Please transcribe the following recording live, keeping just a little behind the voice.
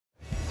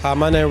Hi,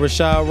 my name is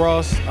Rashad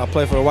Ross. I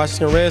play for the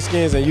Washington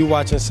Redskins, and you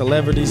watching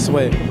Celebrity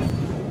Sweat.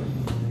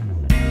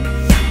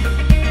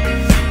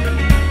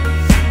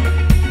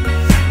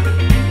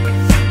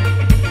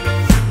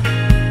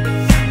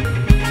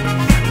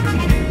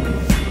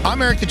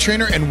 I'm Eric the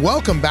Trainer, and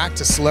welcome back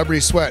to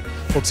Celebrity Sweat.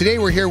 Well, today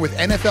we're here with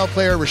NFL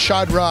player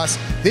Rashad Ross.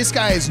 This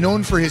guy is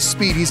known for his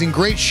speed. He's in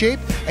great shape,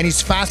 and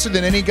he's faster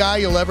than any guy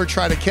you'll ever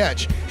try to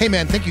catch. Hey,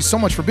 man, thank you so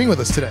much for being with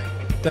us today.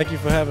 Thank you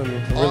for having me.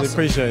 I Awesome. really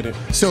appreciate it.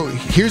 So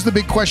here's the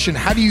big question: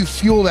 how do you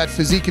fuel that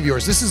physique of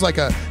yours? This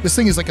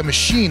thing is like a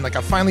machine, like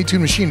a finely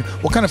tuned machine.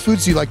 What kind of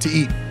foods do you like to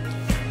eat?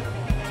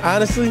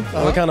 Honestly,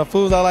 what kind of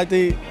foods I like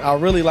to eat? I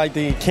really like to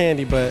eat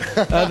candy, but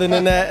other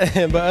than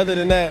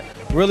that,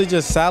 really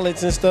just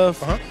salads and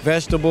stuff,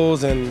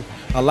 vegetables, and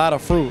a lot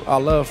of fruit. I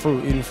love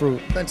fruit, eating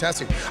fruit.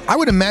 Fantastic. I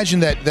would imagine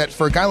that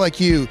for a guy like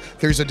you,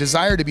 there's a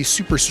desire to be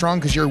super strong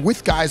because you're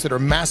with guys that are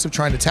massive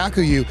trying to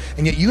tackle you,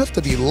 and yet you have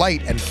to be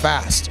light and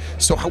fast.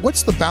 So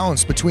what's the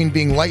balance between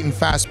being light and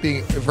fast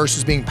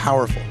versus being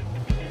powerful?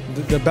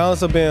 The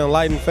balance of being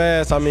light and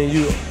fast, I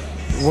mean,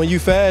 when you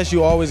fast,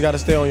 you always got to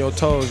stay on your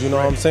toes, you know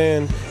what I'm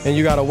saying? And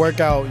you got to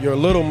work out your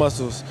little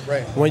muscles.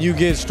 Right. When you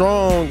get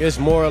strong, it's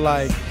more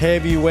like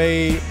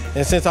heavyweight.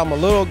 And since I'm a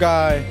little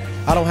guy,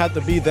 I don't have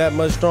to be that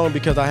much strong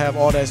because I have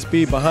all that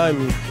speed behind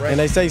me. Right. And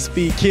they say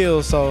speed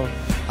kills, so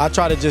I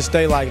try to just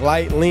stay like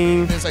light,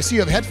 lean. As I see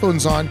you have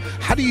headphones on,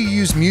 how do you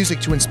use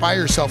music to inspire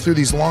yourself through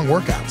these long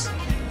workouts?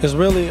 It's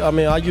really, I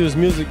mean, I use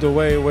music the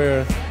way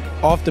where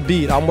off the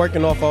beat, I'm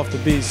working off the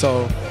beat.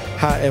 So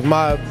if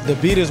the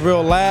beat is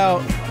real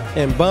loud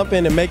and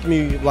bumping, and make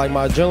me like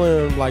my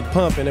adrenaline like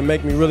pump, and it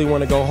make me really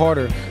want to go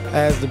harder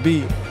as the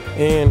beat.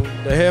 And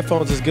the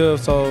headphones is good,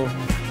 so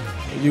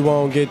you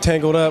won't get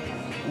tangled up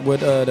with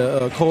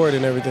the cord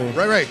and everything.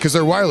 Right, because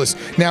they're wireless.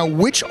 Now,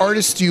 which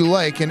artists do you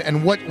like,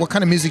 and what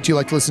kind of music do you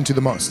like to listen to the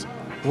most?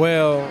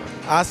 Well,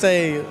 I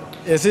say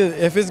if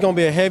it's gonna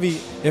be a heavy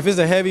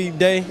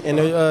day in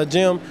the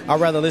gym,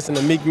 I'd rather listen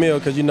to Meek Mill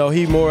because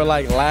he more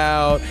like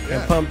loud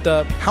and pumped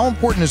up. How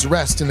important is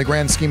rest in the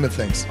grand scheme of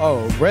things?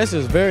 Oh, rest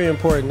is very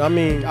important. I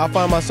mean, I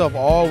find myself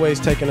always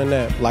taking a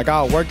nap. Like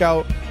I'll work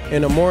out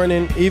in the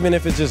morning, even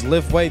if it's just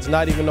lift weights,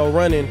 not even no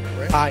running.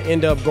 Right. I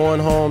end up going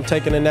home,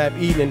 taking a nap,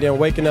 eating, and then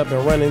waking up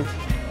and running.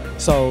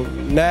 So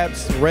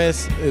naps,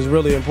 rest is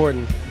really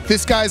important.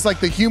 This guy's like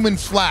the human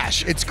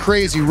Flash. It's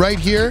crazy right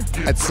here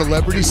at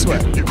Celebrity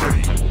Sweat.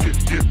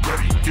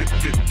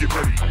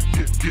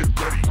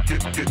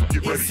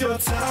 It's your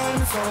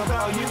time, it's all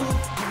about you.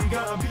 You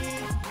gotta be